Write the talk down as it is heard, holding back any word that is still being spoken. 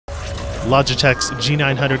Logitech's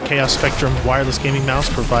G900 Chaos Spectrum wireless gaming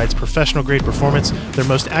mouse provides professional-grade performance, their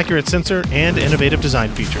most accurate sensor, and innovative design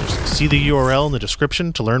features. See the URL in the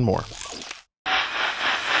description to learn more.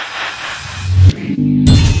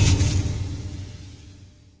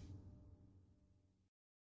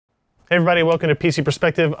 Hey everybody, welcome to PC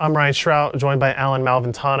Perspective. I'm Ryan Shrout, joined by Alan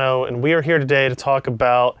Malventano, and we are here today to talk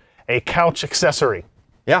about a couch accessory.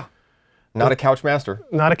 Yeah, not a Couchmaster.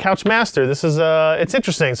 Not a Couchmaster. This is it's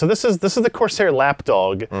interesting. So this is the Corsair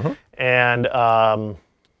Lapdog, and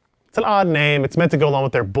it's an odd name. It's meant to go along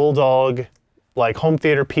with their Bulldog, like home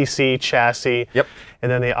theater PC chassis. Yep. And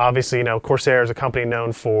then they obviously, you know, Corsair is a company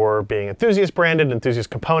known for being enthusiast branded, enthusiast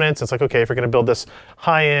components. It's like, okay, if you're going to build this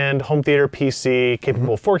high-end home theater PC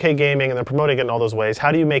capable of 4K gaming, and they're promoting it in all those ways,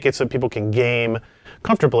 how do you make it so people can game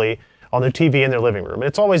comfortably on their TV in their living room? And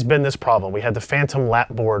it's always been this problem. We had the Phantom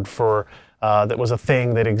Lapboard for that was a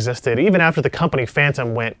thing that existed even after the company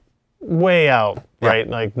Phantom went way out, right?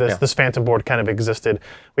 Like this Phantom board kind of existed.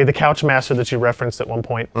 We had the Couchmaster that you referenced at one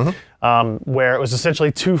point, where it was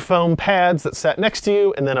essentially two foam pads that sat next to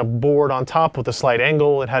you and then a board on top with a slight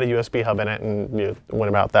angle. It had a USB hub in it, and you went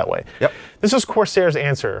about that way. Yep. This is Corsair's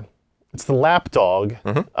answer. It's the Lapdog,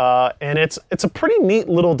 and it's a pretty neat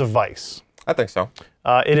little device. I think so.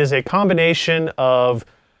 It is a combination of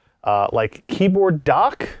like keyboard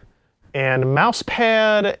dock and mouse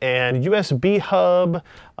pad and USB hub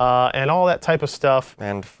and all that type of stuff.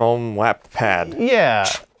 And foam lap pad. Yeah.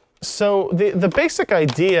 So the basic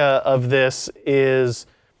idea of this is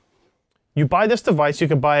you buy this device, you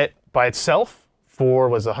can buy it by itself for,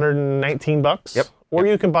 was it 119 bucks? Yep. Or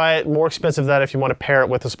you can buy it more expensive than that if you want to pair it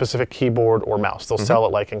with a specific keyboard or mouse. They'll sell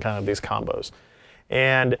it like in kind of these combos.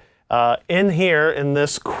 And in here, in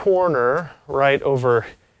this corner, right over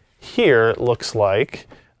here, it looks like,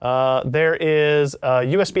 there is a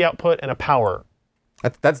USB output and a power.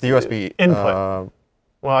 That's the USB input.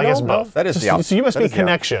 Well, I guess both. That is the output. It's a USB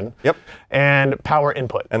connection. Yep. And power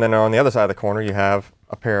input. And then on the other side of the corner, you have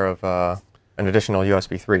a pair of an additional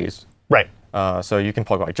USB 3s. Right. So you can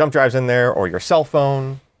plug like jump drives in there, or your cell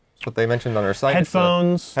phone. That's what they mentioned on their site.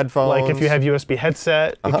 Headphones. Headphones. Like if you have USB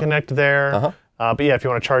headset, you connect there. But yeah, if you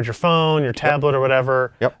want to charge your phone, your tablet, or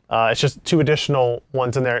whatever, it's just two additional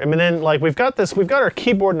ones in there. I mean, then like we've got our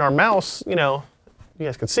keyboard and our mouse, you know, you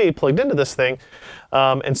guys can see plugged into this thing,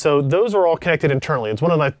 and so those are all connected internally. It's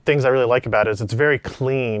one of the things I really like about it is it's very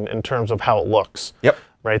clean in terms of how it looks. Yep.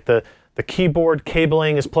 Right. The keyboard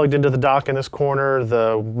cabling is plugged into the dock in this corner.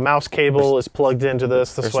 The mouse cable is plugged into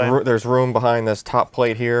this way. There's room behind this top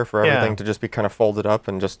plate here for everything to just be kind of folded up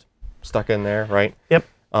and just stuck in there, right? Yep.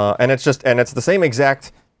 And it's the same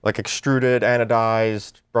exact like extruded,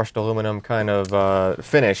 anodized, brushed aluminum kind of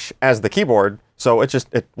finish as the keyboard. So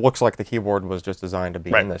it looks like the keyboard was just designed to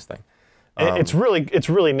be in this thing. It's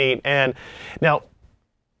really neat. And now,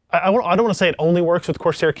 I don't want to say it only works with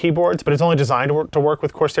Corsair keyboards, but it's only designed to work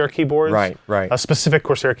with Corsair keyboards. Right, right. Specific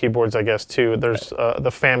Corsair keyboards, I guess, too. There's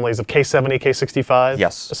the families of K70, K65.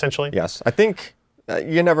 Yes. Essentially. Yes. I think.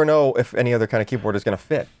 You never know if any other kind of keyboard is going to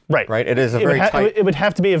fit. Right. Right. It is a very tight. It would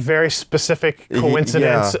have to be a very specific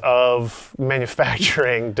coincidence of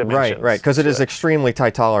manufacturing dimensions. Right. Right. Because it is extremely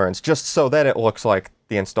tight tolerance, just so that it looks like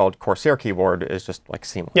the installed Corsair keyboard is just like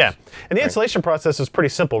seamless. Yeah. And the installation process is pretty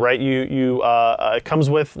simple, right? It comes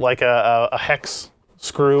with like a hex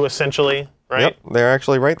screw essentially. Right? Yep, they're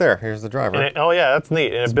actually right there. Here's the driver. Oh yeah, that's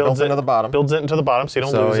neat. And it builds it into the bottom. Builds it into the bottom, so you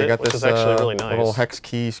don't lose it, which is actually really nice. Little hex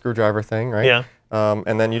key screwdriver thing, right? Yeah.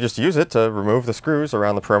 And then you just use it to remove the screws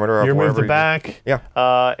around the perimeter of wherever remove the back. Yeah.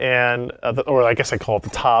 Or I guess I call it the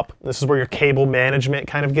top. This is where your cable management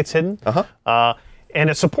kind of gets hidden. And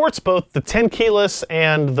it supports both the 10 keyless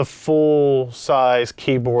and the full-size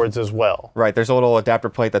keyboards as well. Right. There's a little adapter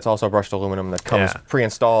plate that's also brushed aluminum that comes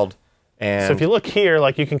pre-installed. And so if you look here,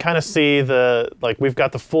 like you can kind of see we've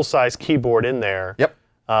got the full-size keyboard in there. Yep.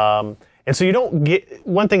 And so you don't get,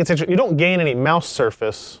 one thing that's interesting, you don't gain any mouse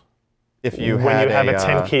surface if you when you have a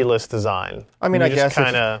 10 keyless design. I mean, I guess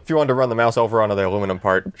if you wanted to run the mouse over onto the aluminum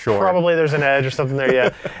part, sure. Probably there's an edge or something there,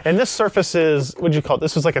 yeah. And this surface is, what'd you call it?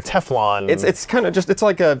 This was like a Teflon. It's kind of just, it's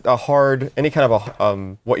like a hard, any kind of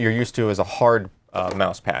a, what you're used to is a hard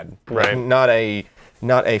mouse pad. Right. Not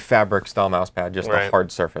a fabric style mouse pad, just a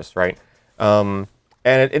hard surface, right? And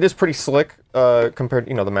it is pretty slick compared,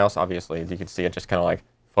 the mouse, obviously. You can see it just kind of like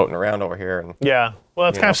floating around over here. And, yeah, well,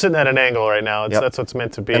 it's kind of sitting at an angle right now. That's what it's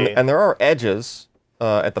meant to be. And there are edges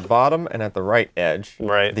at the bottom and at the right edge.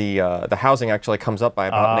 Right. The housing actually comes up by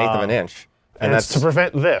about 1/8 of an inch. And that's to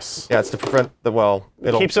prevent this. Yeah, it's to prevent the, well,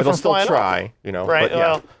 it'll still try, Right, but yeah.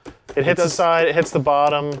 Well, It hits the side, it hits the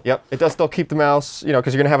bottom. Yep, it does still keep the mouse, you know,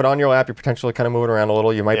 because you're going to have it on your lap. You're potentially kind of moving around a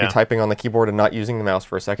little. You might be typing on the keyboard and not using the mouse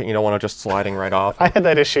for a second. You don't want to just sliding right off. I had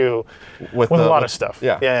that issue with a lot of stuff.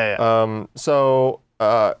 Yeah. So,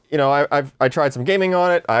 you know, I tried some gaming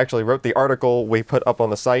on it. I actually wrote the article we put up on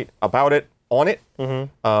the site about it, on it.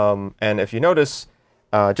 And if you notice,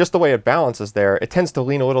 just the way it balances there, it tends to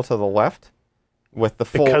lean a little to the left with the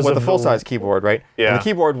full-size keyboard, right? Yeah. And the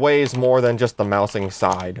keyboard weighs more than just the mousing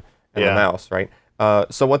side. And the mouse, right?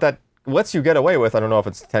 So what that lets you get away with, I don't know if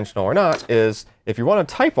it's intentional or not, is if you want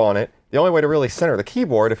to type on it, the only way to really center the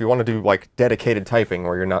keyboard, if you want to do like dedicated typing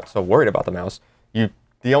where you're not so worried about the mouse,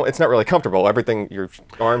 it's not really comfortable. Everything, your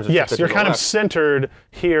arms are you're kind of centered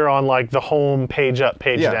here on like the home page up,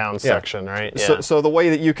 page down section, right? Yeah. So the way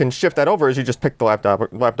that you can shift that over is you just pick the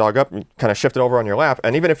lapdog up and kind of shift it over on your lap,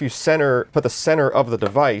 and even if you put the center of the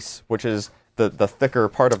device, which is the thicker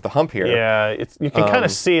part of the hump here. Yeah, you can kind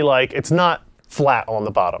of see like it's not flat on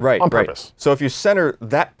the bottom on purpose. Right. So if you center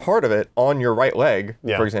that part of it on your right leg,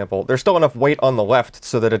 for example, there's still enough weight on the left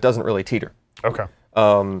so that it doesn't really teeter. Okay.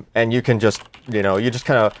 And you can just, you know, you just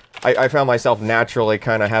kind of, I found myself naturally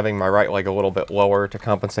kind of having my right leg a little bit lower to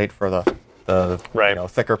compensate for the you know,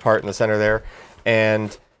 thicker part in the center there.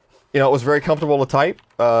 And, you know, it was very comfortable to type.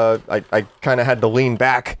 I kind of had to lean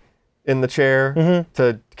back in the chair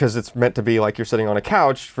because it's meant to be like you're sitting on a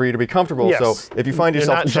couch for you to be comfortable. Yes. So if you find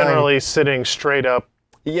yourself not generally sitting straight up.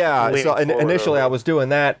 Yeah. So initially I was doing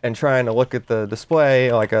that and trying to look at the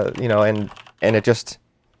display like you know, and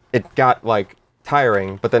it got like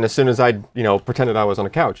tiring. But then as soon as I you know pretended I was on a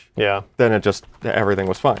couch, then everything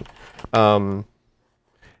was fine.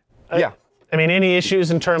 Yeah. I mean, any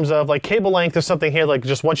issues in terms of like cable length or something here? Like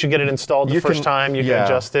just once you get it installed the first time, you can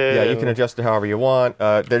adjust it. Yeah, you can adjust it however you want.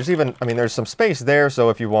 There's even, I mean, there's some space there. So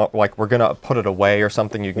if you want, like, we're gonna put it away or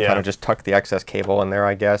something, you can kind of just tuck the excess cable in there,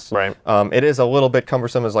 I guess. Right. It is a little bit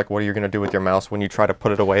cumbersome. As like, what are you gonna do with your mouse when you try to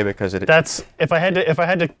put it away because it? That's if I had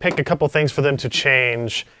to pick a couple things for them to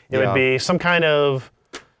change, it would be some kind of.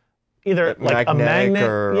 Either like a magnet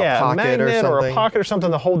or a pocket or a pocket or something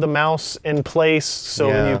to hold the mouse in place so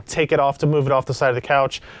when you take it off to move it off the side of the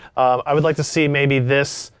couch. I would like to see maybe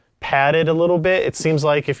this padded a little bit. It seems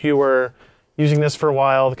like if you were using this for a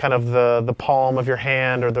while, kind of the palm of your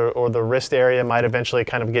hand or the wrist area might eventually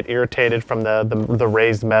kind of get irritated from the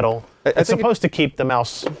raised metal. It's supposed to keep the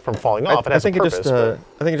mouse from falling off. It has a purpose.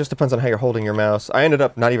 I think it just depends on how you're holding your mouse. I ended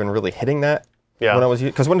up not even really hitting that. Yeah.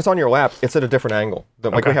 Because when it's on your lap, it's at a different angle.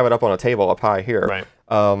 Like we have it up on a table up high here.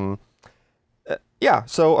 Right. Yeah.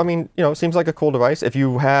 So I mean, you know, it seems like a cool device. If you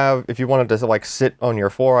wanted to like sit on your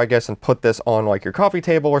floor, I guess, and put this on like your coffee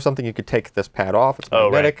table or something, you could take this pad off. It's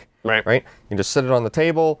magnetic. Right. You can just sit it on the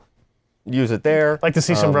table, use it there. I'd like to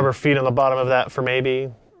see some rubber feet on the bottom of that for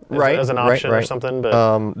maybe. As an option or something,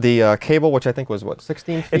 but the cable, which I think was what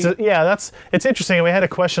 16 feet. It's interesting. And we had a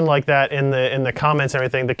question like that in the comments and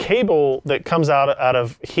everything. The cable that comes out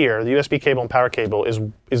of here, the USB cable and power cable, is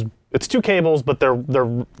it's two cables, but they're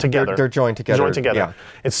together. They're joined together. Yeah.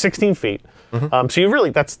 It's 16 feet. So you really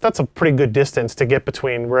that's a pretty good distance to get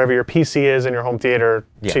between wherever your PC is and your home theater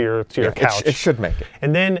to your couch. It should make it.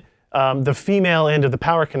 And then the female end of the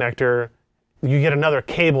power connector. You get another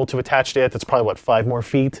cable to attach to it that's probably, what, 5 more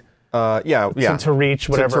feet? To reach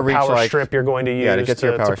whatever power strip you're going to use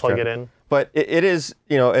to plug it in. But it is,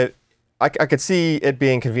 you know, I could see it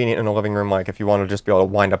being convenient in a living room, like if you want to just be able to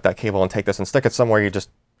wind up that cable and take this and stick it somewhere, you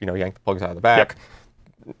just, you know, yank the plugs out of the back,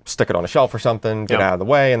 stick it on a shelf or something, get out of the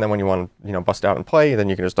way, and then when you want to, you know, bust out and play, then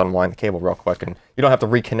you can just unwind the cable real quick, and you don't have to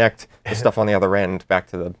reconnect the stuff on the other end back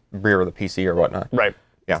to the rear of the PC or whatnot. Right.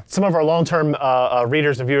 Yeah. Some of our long-term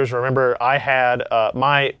readers and viewers remember I had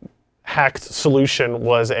my hacked solution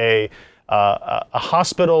was a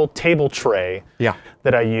hospital table tray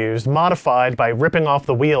that I used, modified by ripping off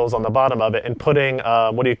the wheels on the bottom of it and putting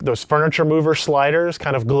those furniture mover sliders,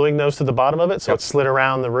 kind of gluing those to the bottom of it so it slid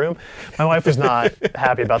around the room. My wife was not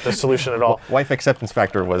happy about this solution at all. Wife acceptance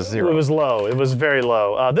factor was 0. It was low. It was very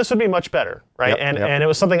low. This would be much better, right? And it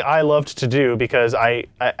was something I loved to do because I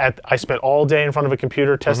spent all day in front of a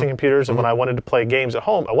computer testing computers, and when I wanted to play games at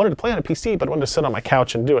home, I wanted to play on a PC, but I wanted to sit on my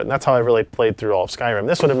couch and do it. And that's how I really played through all of Skyrim.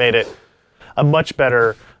 This would have made it a much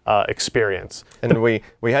better experience. And we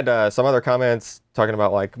had some other comments talking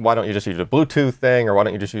about, like, why don't you just use a Bluetooth thing, or why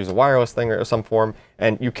don't you just use a wireless thing or some form?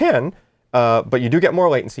 And you can, but you do get more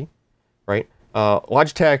latency, right?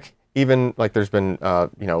 Logitech, even, like, there's been,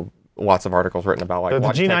 you know, lots of articles written about, like, the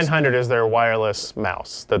G900 is their wireless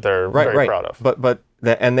mouse that they're very proud of. But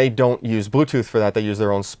and they don't use Bluetooth for that. They use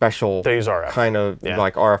their own special they use RF. kind of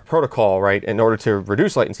like RF protocol, right, in order to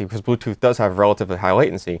reduce latency, because Bluetooth does have relatively high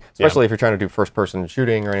latency, especially if you're trying to do first-person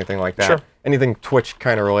shooting or anything like that. Sure. Anything Twitch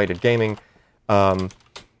kind of related gaming.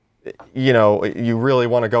 You know, you really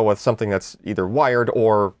want to go with something that's either wired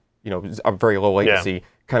or, you know, a very low latency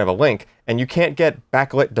kind of a link. And you can't get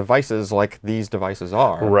backlit devices like these devices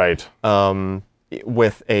are. Right.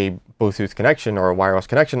 With a Bluetooth connection or a wireless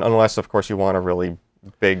connection, unless, of course, you want a really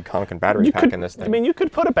big honking battery pack in this thing. I mean, you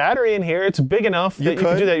could put a battery in here. It's big enough that you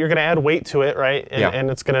can do that. You're going to add weight to it, right?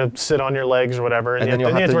 And it's going to sit on your legs or whatever. And then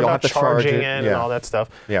you'll have to worry about charging it and all that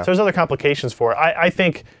stuff. So there's other complications for it. I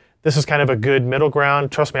think this is kind of a good middle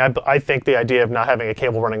ground. Trust me, I think the idea of not having a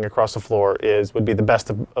cable running across the floor would be the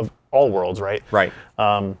best of all worlds, right? Right.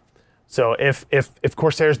 So if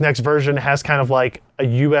Corsair's next version has kind of like a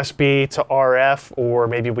USB to RF, or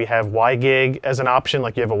maybe we have WiGig as an option,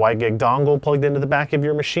 like you have a WiGig dongle plugged into the back of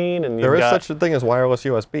your machine, and there is such a thing as wireless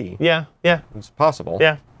USB. Yeah, it's possible.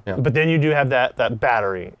 Yeah. But then you do have that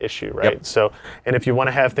battery issue, right? Yep. So, and if you want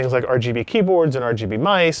to have things like RGB keyboards and RGB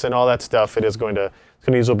mice and all that stuff, it's going to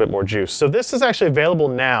use a little bit more juice. So this is actually available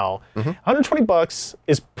now. $120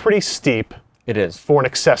 is pretty steep. It is for an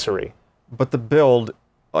accessory. But the build,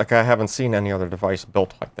 like, I haven't seen any other device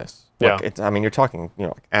built like this. Like, I mean, you're talking, you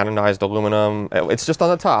know, like anodized aluminum. It's just on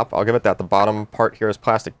the top. I'll give it that. The bottom part here is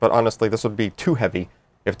plastic. But honestly, this would be too heavy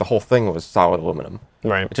if the whole thing was solid aluminum.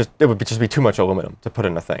 Right. It would just be too much aluminum to put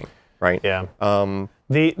in a thing, right? Yeah.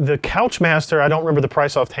 The Couchmaster, I don't remember the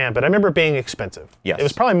price offhand, but I remember it being expensive. Yes. It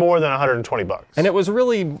was probably more than $120. And it was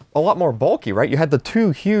really a lot more bulky, right? You had the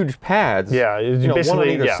two huge pads. Yeah. You know, one on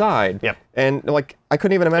either side. Yep. And like, I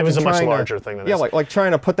couldn't even imagine. It was a much larger thing than this. Yeah, like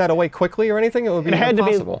trying to put that away quickly or anything. It would be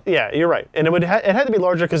impossible. Yeah, you're right. And it had to be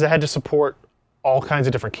larger because it had to support all kinds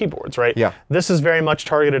of different keyboards, right? Yeah. This is very much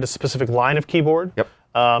targeted at a specific line of keyboard. Yep.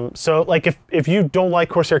 So like if you don't like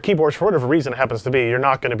Corsair keyboards for whatever reason it happens to be, you're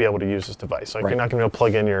not going to be able to use this device. Like you're not going to be able to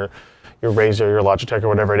plug in your Razer, your Logitech, or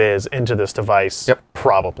whatever it is into this device.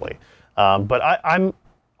 Probably. But I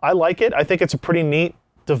like it. I think it's a pretty neat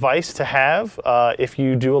device to have if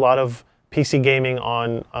you do a lot of PC gaming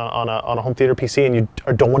on a home theater PC and you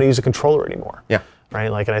don't want to use a controller anymore. Yeah. Right.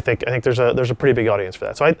 Like, and I think there's a pretty big audience for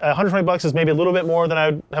that. So $120 is maybe a little bit more than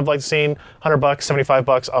I'd have liked to seen. $100,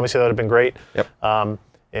 $75. Obviously, that would have been great. Yep.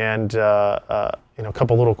 And you know, a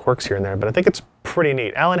couple little quirks here and there, but I think it's pretty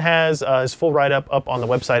neat. Alan has his full write-up up on the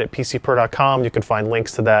website at pcper.com. You can find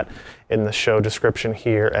links to that in the show description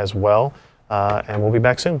here as well. And we'll be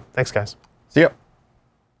back soon. Thanks, guys. See ya.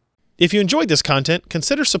 If you enjoyed this content,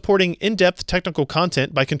 consider supporting in-depth technical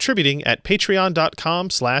content by contributing at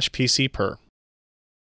patreon.com/pcper.